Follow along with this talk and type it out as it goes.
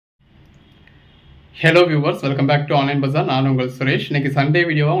Hello viewers, welcome back to Online Bazaar. நான் உங்கள் சுரேஷ். இன்னைக்கு சண்டே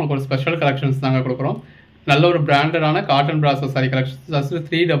வீடியோவா உங்களுக்கு ஒரு ஸ்பெஷல் கலெக்ஷன்ஸ் தாங்க கொடுக்குறோம். நல்ல ஒரு பிராண்டடான cotton brasso sorry collections just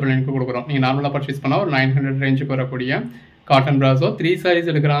 399 கொடுக்குறோம். நீங்கள் நார்மலாக பர்ச்சேஸ் பண்ணால் ஒரு 900 ரேஞ்சுக்கு வரக்கூடிய காட்டன் பிராசோ 3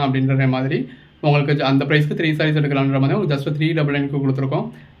 சாரீஸ் எடுக்கலாம் அப்படின்ற மாதிரி உங்களுக்கு அந்த ப்ரைஸ்க்கு 3 சாரீஸ் எடுக்கலான்ற மாதிரி உங்களுக்கு ஜஸ்ட் 399 கொடுத்துருக்கோம்.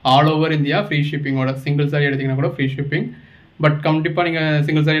 All over India free ஷிப்பிங்கோட. Single sorry எடுத்தீங்கன்னா கூட ஃப்ரீ ஷிப்பிங். பட் கண்டிப்பாக நீங்கள்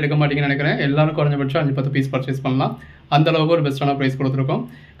சிங்கிள் சாரி எடுக்க மாட்டீங்கன்னு நினைக்கிறேன். எல்லாரும் குறைஞ்சபட்சம் 5-10 பீஸ் பர்ச்சேஸ் பண்ணலாம். அந்த அளவுக்கு ஒரு பெஸ்ட்டான ப்ரைஸ் கொடுத்துருக்கோம்.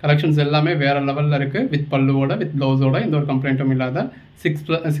 கலெக்ஷன்ஸ் எல்லாமே வேறு லெவலில் இருக்குது. வித் பல்லுவோட வித் ப்ளவுஸோட எந்த ஒரு கம்ப்ளைண்ட்டும் இல்லாத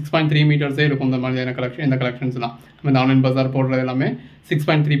 6.3 மீட்டர்ஸே இருக்கும் இந்த மாதிரியான கலெக்ஷன். இந்த கலெக்ஷன்ஸ்லாம் நம்ம இந்த ஆன்லைன் பஜார் போடுறது எல்லாமே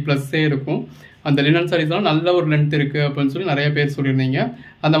 6.3 ப்ளஸ்ஸே இருக்கும். அந்த லினன் சாரீஸ்லாம் நல்ல ஒரு லென்த் இருக்குது அப்படின்னு சொல்லி நிறைய பேர் சொல்லியிருந்தீங்க.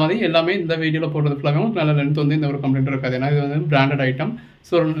 அந்த மாதிரி எல்லாமே இந்த வீடியோவில் போடுறது ஃபுல்லாகவே உங்களுக்கு நல்ல லென்த் வந்து இந்த ஒரு கம்ப்ளைண்ட் இருக்காது. ஏன்னா இது வந்து பிராண்டட் ஐட்டம்.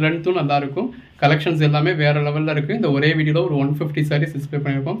 ஸோ லென்த்தும் நல்லாயிருக்கும். கலெக்ஷன்ஸ் எல்லாமே வேறு லெவலில் இருக்குது. இந்த ஒரே வீடியோவில் ஒரு 150 சாரீஸ் டிஸ்பிளே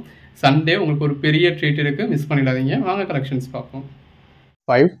பண்ணியிருக்கோம். சண்டே உங்களுக்கு ஒரு பெரிய ட்ரீட் இருக்குது, மிஸ் பண்ணிடாதீங்க. வாங்க கலெக்ஷன்ஸ் பார்ப்போம்.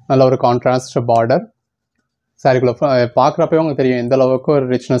 5 நல்ல ஒரு கான்ட்ராஸ்ட் பார்டர் சாரிக்குள்ள பார்க்குறப்பே உங்களுக்கு தெரியும் எந்த அளவுக்கு ஒரு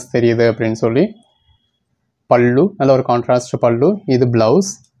ரிச்னஸ் தெரியுது அப்படின்னு சொல்லி. பல்லு நல்ல ஒரு கான்ட்ராஸ்ட் பல்லு. இது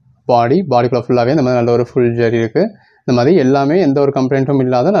ப்ளவுஸ். பாடிக்குள்ள ஃபுல்லாகவே இந்த மாதிரி நல்ல ஒரு ஃபுல் ஜரி இருக்குது. இந்த மாதிரி எல்லாமே எந்த ஒரு கம்ப்ளைண்ட்டும்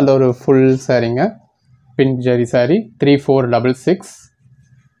இல்லாத நல்ல ஒரு ஃபுல் சாரிங்க. Pink zari sorry 3466.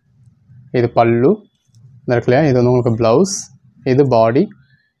 இது பல்லு இருக்கு இல்லையா, இது வந்து உங்களுக்கு ப்ளவுஸ். இது பாடி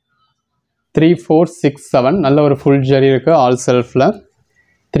 3467. நல்ல ஒரு ஃபுல் ஜரி இருக்குது ஆல் செல்ஃபில்.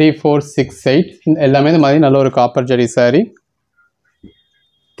 3468 எல்லாமே இந்த மாதிரி நல்ல ஒரு காப்பர் ஜரி சாரி.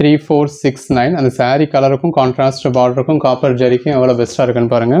 3469 அந்த சாரீ கலருக்கும் கான்ட்ராஸ்ட் பார்டருக்கும் காப்பர் ஜரிக்கும் எவ்வளோ பெஸ்ட்டாக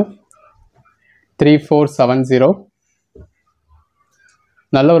இருக்குன்னு பாருங்கள். 3470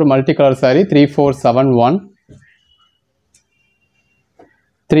 நல்ல ஒரு மல்டி கலர் சாரி. 3471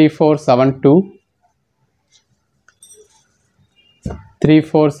 3472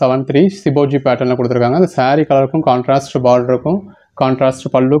 3473 சிபோஜி பேட்டர்னில் கொடுத்துருக்காங்க. அந்த சாரீ கலருக்கும் கான்ட்ராஸ்ட் பார்டருக்கும் கான்ட்ராஸ்ட்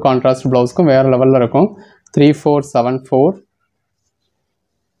பல்லு கான்ட்ராஸ்ட் ப்ளவுஸுக்கும் வேறு லெவலில் இருக்கும். 3474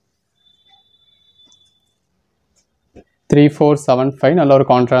 3475 நல்ல ஒரு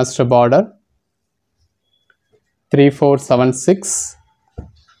கான்ட்ராஸ்ட் பார்டர். 3476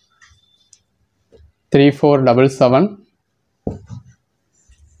 3477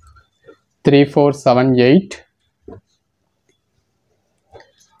 3478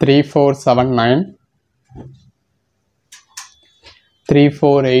 3479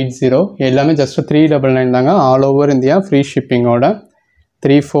 3480 எல்லாமே ஜஸ்ட் 399 தாங்க. All over India free ஷிப்பிங்கோட.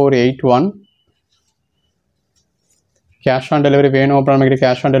 3481 cash on delivery வேணும் அப்படின்னா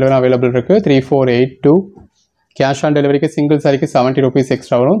கேஷ் ஆன் டெலிவரி அவைலபிள் இருக்குது. 3482 கேஷ் ஆன் டெலிவரிக்கு சிங்கிள் சாரிக்கு 70 ருபீஸ்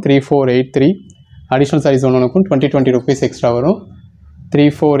எக்ஸ்ட்ரா வரும். 3483 அடிஷ்னல் சாரீஸ் ஒன்றுக்கும் 20 ருபீஸ் எக்ஸ்ட்ரா வரும்.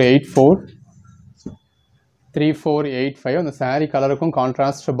 3484 3485 அந்த சாரீ கலருக்கும்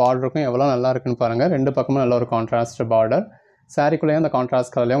கான்ட்ராஸ்ட் பார்டருக்கும் எவ்வளோ நல்லா இருக்குன்னு பாருங்கள். ரெண்டு பக்கமும் நல்ல ஒரு கான்ட்ராஸ்ட் பார்டர். சாரீக்குள்ளேயே அந்த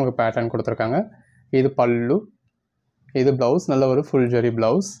கான்ட்ராஸ்ட் கலர்லேயே உங்களுக்கு பேட்டர்ன் கொடுத்துருக்காங்க. இது பல்லு. இது ப்ளவுஸ். நல்ல ஒரு ஃபுல் ஜரி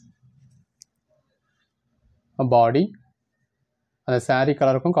ப்ளவுஸ். பாடி அந்த சாரீ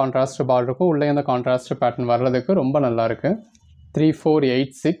கலருக்கும் கான்ட்ராஸ்ட் பார்டருக்கும் உள்ளே அந்த கான்ட்ராஸ்ட் பேட்டர்ன் வர்றதுக்கு ரொம்ப நல்லா இருக்குது.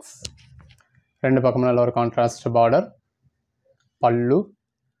 3486 ரெண்டு பக்கமும் நல்ல ஒரு கான்ட்ராஸ்ட் பார்டர். பல்லு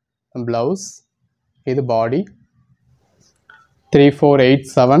ப்ளவுஸ். இது பாடி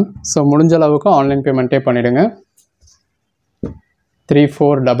 3487. ஸோ முடிஞ்ச அளவுக்கு ஆன்லைன் பேமெண்ட்டே பண்ணிவிடுங்க.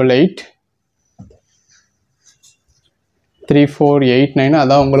 3488 3489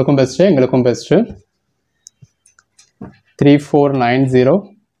 அதான் உங்களுக்கும் பெஸ்ட்டு எங்களுக்கும் பெஸ்ட்டு. 3490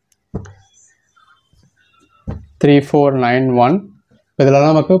 3491 இதெல்லாம்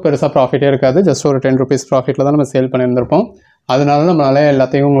நமக்கு பெருசாக ப்ராஃபிட்டே இருக்காது. ஜஸ்ட் ஒரு 10 ருபீஸ் ப்ராஃபிட்டில் தான் நம்ம சேல் பண்ணியிருந்திருப்போம். அதனால நம்மளால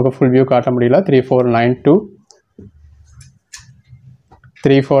எல்லாத்தையும் உங்களுக்கு ஃபுல் வியூ காட்ட முடியல. 3492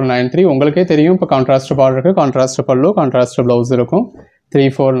 3493 உங்களுக்கே தெரியும் இப்போ கான்ட்ராஸ்ட் பார்டர் இருக்குது, கான்ட்ராஸ்ட் பல்லு கான்ட்ராஸ்ட் ப்ளவுஸ் இருக்கும்.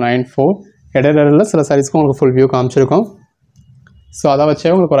 3494 இடையில சில சாரீஸ்க்கு உங்களுக்கு ஃபுல் வியூ காமிச்சிருக்கும். ஸோ அதை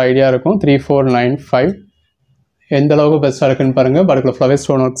வச்சே உங்களுக்கு ஒரு ஐடியா இருக்கும். 3495 எந்த அளவுக்கு பெஸ்ட்டாக இருக்குன்னு பாருங்கள். படுக்கில் ஃப்ளவர்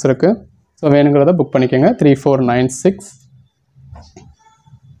ஸ்டோன் ஒர்க்ஸ் இருக்குது. ஸோ வேணுங்கிறத புக் பண்ணிக்கோங்க. 3496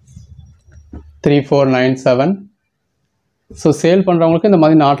 3497 ஸோ சேல் பண்ணுறவங்களுக்கு இந்த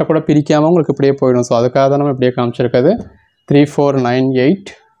மாதிரி நாட்டை கூட பிரிக்காமல் உங்களுக்கு இப்படியே போயிடும். ஸோ அதுக்காக தான் நம்ம இப்படியே காமிச்சிருக்குது.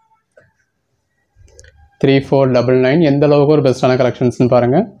 3498 3499 எந்த அளவுக்கு ஒரு பெஸ்ட்டான கலெக்ஷன்ஸ்னு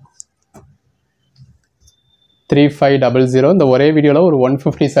பாருங்கள். 3500 இந்த ஒரே வீடியோவில் ஒரு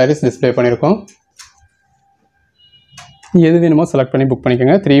 150 சாரீஸ் டிஸ்பிளே பண்ணியிருக்கோம். எது வேணுமோ செலக்ட் பண்ணி புக்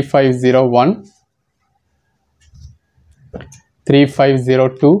பண்ணிக்கோங்க. 3501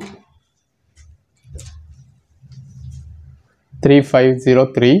 3502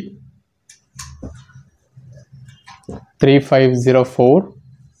 3503 3504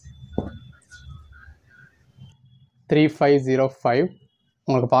 3505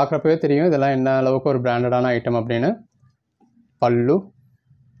 உங்களுக்கு பார்க்குறப்பவே தெரியும் இதெல்லாம் என்ன அளவுக்கு ஒரு பிராண்டடான ஐட்டம் அப்படின்னு. பல்லு,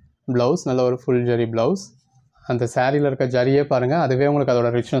 ப்ளவுஸ், நல்ல ஒரு ஃபுல் ஜரி ப்ளவுஸ். அந்த சாரியில் இருக்க ஜரியே பாருங்கள், அதுவே உங்களுக்கு அதோட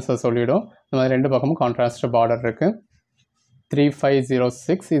ரிச்னஸை சொல்லிவிடும். இந்த மாதிரி 2 பக்கமும் கான்ட்ராஸ்ட் பார்டர் இருக்குது.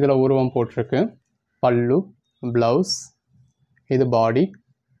 3506 இதில் உருவம் போட்டிருக்கு. பல்லு, ப்ளவுஸ், இது பாடி.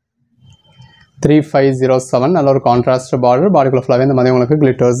 3507 நல்ல ஒரு கான்ட்ராஸ்ட் பார்டர், பாடிக்குள்ள ஃபுல்லாகவே இந்த மாதிரி உங்களுக்கு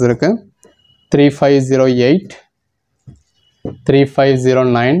கிளிட்டர்ஸ் இருக்குது. 3508,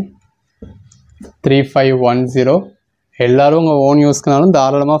 3509, 3510 எல்லாரும் உங்கள் ஓன் யூஸ்க்குனாலும்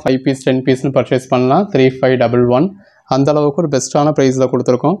தாராளமாக 5 பீஸ் 10 பீஸ்னு பர்ச்சேஸ் பண்ணலாம். 3511 அந்தளவுக்கு ஒரு பெஸ்ட்டான ப்ரைஸில்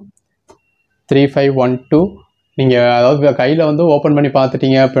கொடுத்துருக்கோம். 3512 நீங்கள் அதாவது கையில் வந்து ஓப்பன் பண்ணி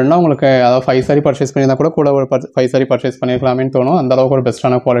பார்த்துட்டீங்க அப்படின்னா உங்களுக்கு அதாவது 5 சாரி பர்ச்சேஸ் பண்ணியிருந்தால் கூட ஒரு 5 சாரி பர்ச்சேஸ் பண்ணியிருக்கலாமேன்னு தோணும். அந்தளவுக்கு ஒரு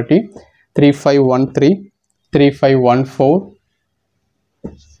பெஸ்ட்டான குவாலிட்டி. 3513, 3514,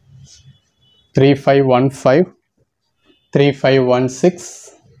 3515, 3516,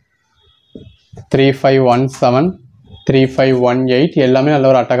 3517, 3518 எல்லாமே நல்ல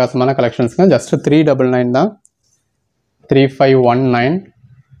ஒரு அட்டகாசமான கலெக்ஷன்ஸுங்க. ஜஸ்ட் 399 தான். 3519,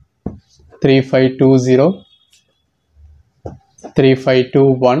 3520,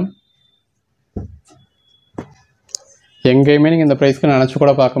 3521 எங்கேயுமே நீங்கள் இந்த ப்ரைஸ்க்கு நினச்சி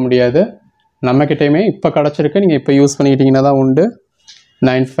கூட பார்க்க முடியாது. நம்மக்கிட்டையுமே இப்போ கிடச்சிருக்கு, நீங்கள் இப்போ யூஸ் பண்ணிக்கிட்டீங்கன்னா தான் உண்டு.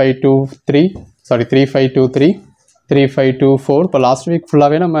 3523, 3524 இப்போ லாஸ்ட் வீக்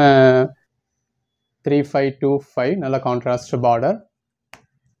ஃபுல்லாகவே நம்ம 3525 நல்ல கான்ட்ராஸ்ட் பார்டர்.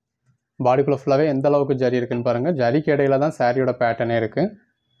 பாடிக்குள்ளே ஃபுல்லாகவே எந்த அளவுக்கு ஜரி இருக்குன்னு பாருங்கள். ஜரிக்கு இடையில தான் சாரியோட பேட்டர்னே இருக்குது.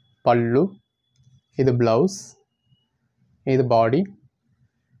 பல்லு, இது ப்ளவுஸ், இது பாடி.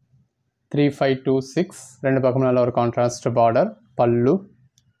 3526 2 பக்கமும் நல்ல ஒரு கான்ட்ராஸ்ட் பார்டர். பல்லு,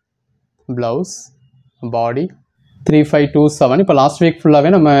 ப்ளவுஸ், பாடி. 3527 இப்போ லாஸ்ட் வீக் ஃபுல்லாகவே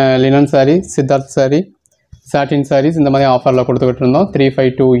நம்ம லினன் சாரீ, சித்தார்த் சாரீ, சாட்டின் சாரீஸ் இந்த மாதிரி ஆஃபரில் கொடுத்துக்கிட்டு இருந்தோம்.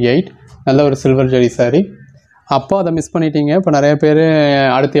 3528 நல்ல ஒரு சில்வர் ஜரி சாரீ. அப்போ அதை மிஸ் பண்ணிட்டீங்க. இப்போ நிறைய பேர்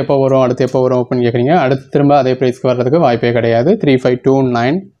அடுத்து எப்போ வரும் அப்படின்னு கேட்குறீங்க. அடுத்து திரும்ப அதே ப்ரைஸ்க்கு வர்றதுக்கு வாய்ப்பே கிடையாது.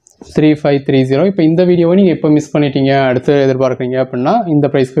 3529, 3530 இப்போ இந்த வீடியோவை நீங்கள் எப்போ மிஸ் பண்ணிட்டீங்க அடுத்து எதிர்பார்க்குறீங்க அப்படின்னா இந்த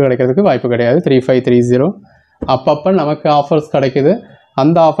ப்ரைஸ்க்கு கிடைக்கிறதுக்கு வாய்ப்பு கிடையாது. 3530 அப்பப்போ நமக்கு ஆஃபர்ஸ் கிடைக்குது.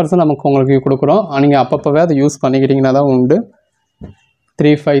 அந்த ஆஃபர்ஸை நமக்கு உங்களுக்கு கொடுக்குறோம். நீங்கள் அப்பப்போவே அதை யூஸ் பண்ணிக்கிட்டிங்கன்னா தான் உண்டு.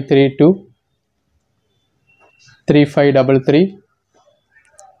 3532, 3533,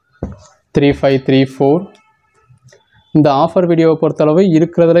 3534 இந்த ஆஃபர் வீடியோவை பொறுத்தளவு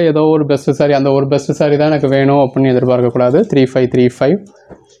இருக்கிறதுல ஏதோ ஒரு பெஸ்ட்டு சாரி, அந்த ஒரு பெஸ்ட்டு சாரி தான் எனக்கு வேணும் அப்படின்னு எதிர்பார்க்கக்கூடாது. 3535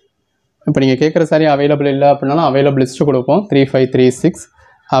 இப்போ நீங்கள் கேட்குற சாரி அவைலபிள் இல்லை அப்படின்னாலும் அவைலபிள் லிஸ்ட்டு கொடுப்போம். 3536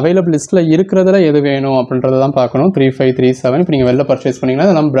 அவைலபிள் லிஸ்ட்டில் இருக்கிறதுல எது வேணும் அப்படின்றத தான் பார்க்கணும். 3537 இப்போ நீங்கள் வெளில பர்ச்சேஸ் பண்ணிங்கன்னா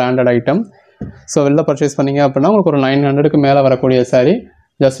அதெல்லாம் பிராண்டட் ஐட்டம். ஸோ வெளில பர்ச்சேஸ் பண்ணிங்க அப்படின்னா உங்களுக்கு ஒரு 900க்கு மேலே வரக்கூடிய சாரி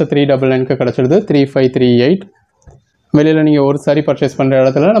ஜஸ்ட் 399க்கு கிடச்சிடுது. 3538 வெளியில் நீங்கள் ஒரு சாரி பர்ச்சேஸ் பண்ணுற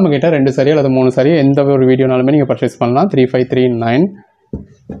இடத்துல நம்மக்கிட்ட 2 சாரி அல்லது 3 சாரி எந்த ஒரு வீடியோனாலுமே நீங்கள் பர்ச்சேஸ் பண்ணலாம். 3539,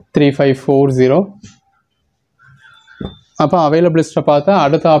 3540 அப்போ அவைலபிள் லிஸ்ட்டை பார்த்தா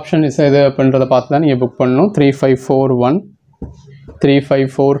அடுத்த ஆப்ஷன் எது அப்படின்றத பார்த்து தான் நீங்கள் புக் பண்ணணும். 3541,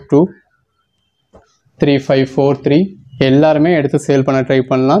 3542, 3543 எல்லாருமே எடுத்து சேல் பண்ண ட்ரை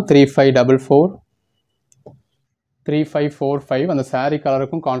பண்ணலாம். 3544, 3545 அந்த சாரீ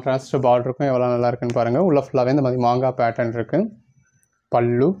கலருக்கும் கான்ட்ராஸ்ட் பார்டருக்கும் எவ்வளோ நல்லா இருக்குன்னு பாருங்கள். உள்ள ஃபுல்லாகவே இந்த மாதிரி மாங்காய் பேட்டர்ன் இருக்குது.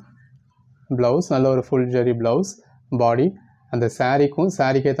 பல்லு, ப்ளவுஸ் நல்ல ஒரு ஃபுல் ஜரி ப்ளவுஸ். பாடி அந்த சாரீக்கும்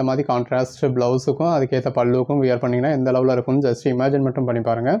சாரீக்கு ஏற்ற மாதிரி கான்ட்ராஸ்ட் ப்ளவுஸுக்கும் அதுக்கேற்ற பல்லுக்கும் வியர் பண்ணிங்கன்னா எந்த அளவில் இருக்கும்னு ஜஸ்ட் இமேஜின் மட்டும் பண்ணி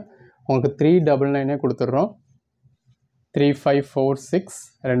பாருங்கள். உங்களுக்கு 399 கொடுத்துட்றோம். 3546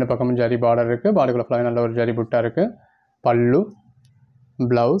 2 பக்கமும் ஜரி பார்டர் இருக்குது. பாடிக்குள்ள ஃபுல்லாகவே நல்ல ஒரு ஜரி புட்டா இருக்குது. பல்லு,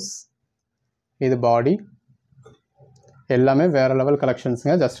 ப்ளவுஸ், இது பாடி எல்லாமே வேறு லெவல்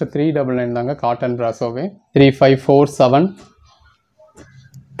கலெக்ஷன்ஸுங்க. ஜஸ்ட் 399 தாங்க காட்டன் பிராசோவே. 3547,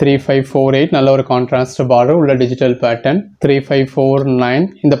 3548 நல்ல ஒரு கான்ட்ராஸ்ட் பார்டர் உள்ள டிஜிட்டல் பேட்டர்ன். 3549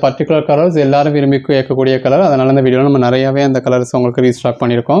 இந்த பர்டிகுலர் கலர்ஸ் எல்லாரும் விரும்பி கேட்கக்கூடிய கலர். அதனால் இந்த வீடியோவில் நம்ம நிறையாவே அந்த கலர்ஸ் உங்களுக்கு ரீஸ்டாக்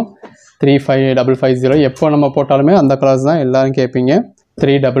பண்ணியிருக்கோம். 35550 எப்போ நம்ம போட்டாலுமே அந்த கலர்ஸ் தான் எல்லோரும் கேட்பீங்க.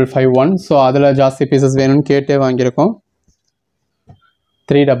 3551 ஸோ அதில் ஜாஸ்தி பீசஸ் வேணும்னு கேட்டே வாங்கியிருக்கோம்.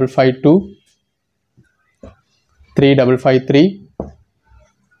 3552, 3553,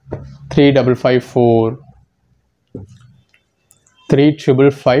 3554,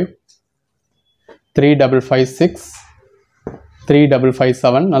 3555, 3556,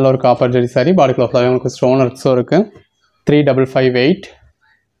 3557 நல்ல ஒரு காப்பர் ஜெரி சாரி. பாடிக்குள்ள ஃபுல்லாகவே உங்களுக்கு ஸ்டோன் ஒர்க்ஸும் இருக்குது. 3558,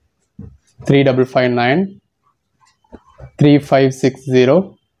 3559, 3560,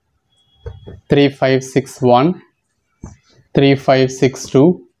 3561, 3562,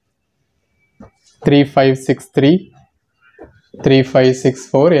 3563,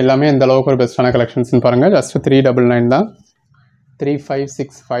 3564 எல்லாமே எந்த அளவுக்கு ஒரு பெஸ்ட்டான கலெக்ஷன்ஸ்னு பாருங்கள். ஜஸ்ட் 399 தான்.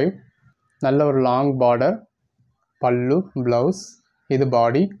 3565 நல்ல ஒரு லாங் பார்டர் பல்லு ப்ளவுஸ் இது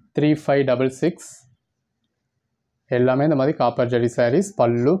பாடி 3566 எல்லாமே இந்த மாதிரி காப்பர் ஜரி sarees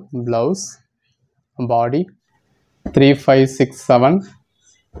பல்லு ப்ளவுஸ் பாடி 3567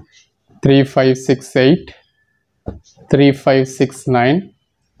 3568 3569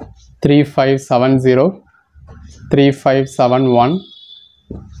 3570 3571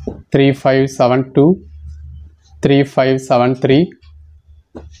 3572 3573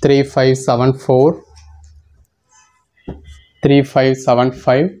 3574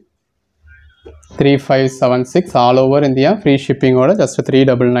 3575 3576 all over India free shipping order just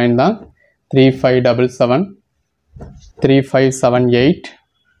 399 தான் 3577 3578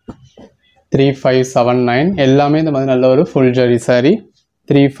 3579 எல்லாமே இந்த மாதிரி நல்ல ஒரு full jari saree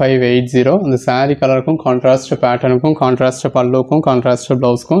 3580 இந்த saree கலருக்கும் கான்ட்ராஸ்ட் பேட்டர்னுக்கும் கான்ட்ராஸ்ட் பல்லுக்கும் கான்ட்ராஸ்ட்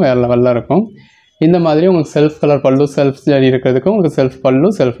ப்ளவுஸ்க்கும் வேறு லெவலில் இருக்கும் இந்த மாதிரி உங்களுக்கு செல்ஃப் கலர் பல்லு செல்ஃப் ஜரி இருக்கிறதுக்கு உங்களுக்கு செல்ஃப் பல்லு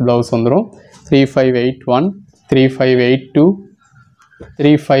செல்ஃப் ப்ளவுஸ் வந்துடும் 3581 3582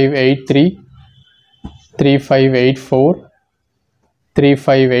 3583 3584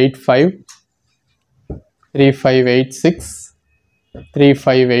 3585 3586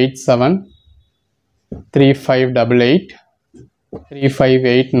 3587 3588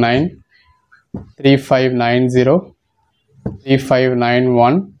 3589 3590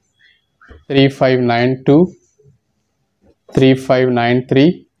 3591 3592 3593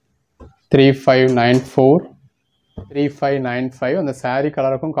 3594 3595 அந்த saree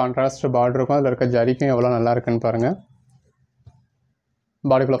கலருக்கும் கான்ட்ராஸ்ட் பார்டருக்கும் அதில் இருக்க ஜரிக்கும் எவ்வளோ நல்லா இருக்குன்னு பாருங்கள்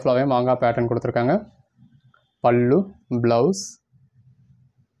பாடிக்குள்ள ஃபுல்லாகவே மாங்காய் பேட்டர்ன் கொடுத்துருக்காங்க பல்லு ப்ளவுஸ்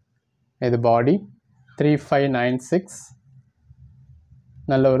இது பாடி 3596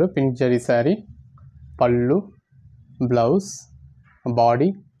 நல்ல ஒரு பிங்க் ஜரி saree பல்லு ப்ளவுஸ் பாடி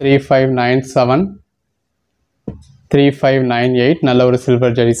 3597 3598 நல்ல ஒரு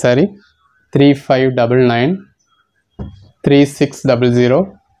சில்வர் ஜரி saree 3599 3600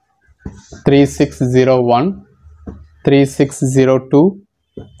 3601 3602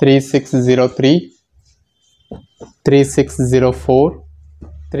 3603 3604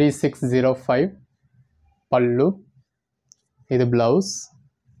 3605 பல்லு இது ப்ளவுஸ்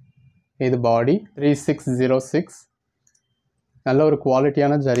இது பாடி 3606 நல்ல ஒரு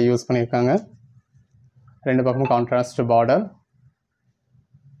குவாலிட்டியான ஜரி யூஸ் பண்ணியிருக்காங்க ரெண்டு பக்கமும் கான்ட்ராஸ்ட் பார்டர்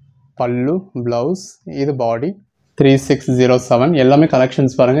பல்லு ப்ளவுஸ் இது பாடி 3607 எல்லாமே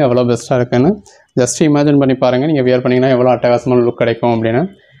கலெக்ஷன்ஸ் பாருங்கள் எவ்வளோ பெஸ்ட்டாக இருக்குன்னு ஜஸ்ட் இமேஜின் பண்ணி பாருங்கள் நீங்கள் வியர் பண்ணிங்கன்னா எவ்வளோ அட்டகாசமான லுக் கிடைக்கும் அப்படின்னு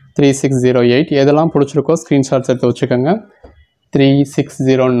 3608 எதெல்லாம் பிடிச்சிருக்கோ ஸ்க்ரீன்ஷாட்ஸ் எடுத்து வச்சுக்கோங்க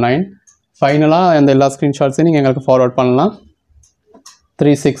 3609 ஃபைனலாக அந்த எல்லா ஸ்க்ரீன்ஷாட்ஸையும் நீங்கள் எங்களுக்கு ஃபார்வர்ட் பண்ணலாம்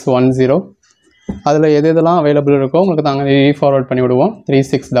 3610 அதில் எதெல்லாம் அவைலபிள் இருக்கோ உங்களுக்கு நாங்கள் ஃபார்வர்ட் பண்ணி விடுவோம்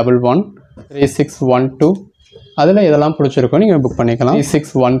 3611 3612 அதில் இதெல்லாம் பிடிச்சிருக்கோ நீங்கள் புக் பண்ணிக்கலாம்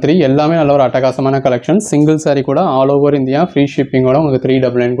 3613 எல்லாமே நல்ல ஒரு அட்டகாசமான கலெக்ஷன் சிங்கிள் saree கூட ஆல் ஓவர் இந்தியா ஃப்ரீ ஷிப்பிங்கோட உங்களுக்கு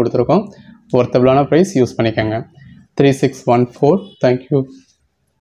 399 கொடுத்துருக்கோம் ஒர்த்தபிளான ப்ரைஸ் யூஸ் பண்ணிக்கோங்க 3614 தேங்க்யூ